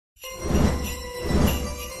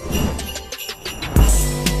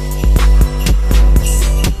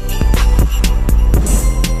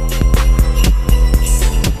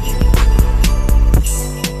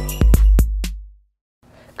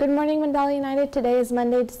Good morning, Mandela United. Today is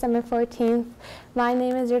Monday, December 14th. My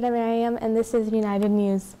name is Rita Mariam, and this is United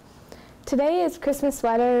News. Today is Christmas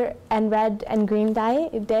sweater and red and green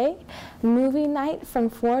day. Movie night from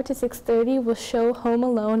 4 to 6:30 will show Home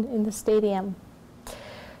Alone in the stadium.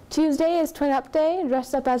 Tuesday is Twin Up Day.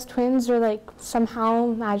 Dressed up as twins or somehow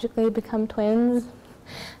magically become twins.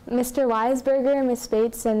 Mr. Weisgerber, Miss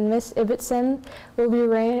Bates, and Miss Ibbotson will be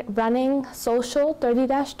running Social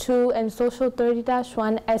 30-2 and Social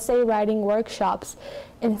 30-1 essay writing workshops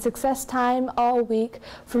in success time all week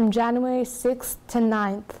from January 6th to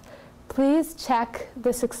 9th. Please check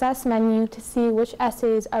the success menu to see which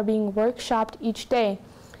essays are being workshopped each day.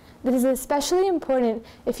 This is especially important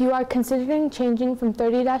if you are considering changing from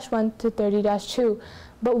 30-1 to 30-2,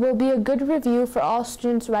 but will be a good review for all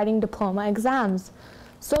students writing diploma exams.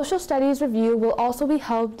 Social Studies Review will also be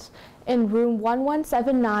held in room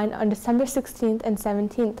 1179 on December 16th and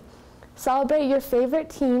 17th. Celebrate your favorite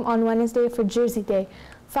team on Wednesday for Jersey Day.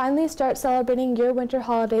 Finally, start celebrating your winter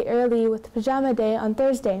holiday early with Pajama Day on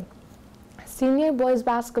Thursday. Senior boys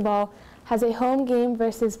basketball has a home game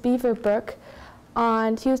versus Beaverbrook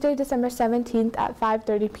on Tuesday, December 17th at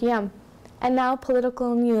 5:30 p.m. And now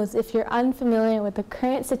political news. If you're unfamiliar with the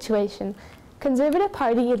current situation, Conservative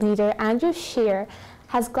Party leader Andrew Scheer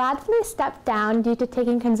has gladly stepped down due to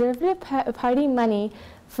taking Conservative Party money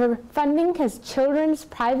for funding his children's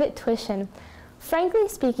private tuition. Frankly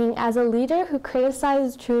speaking, as a leader who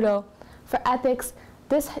criticized Trudeau for ethics,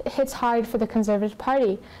 this hits hard for the Conservative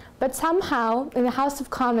Party. But somehow, in the House of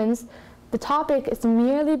Commons, the topic is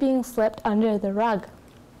merely being slipped under the rug.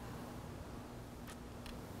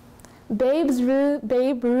 Babe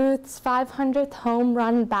Ruth's 500th home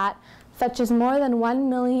run bat fetches more than $1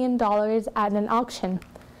 million at an auction.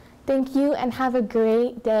 Thank you and have a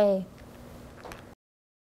great day.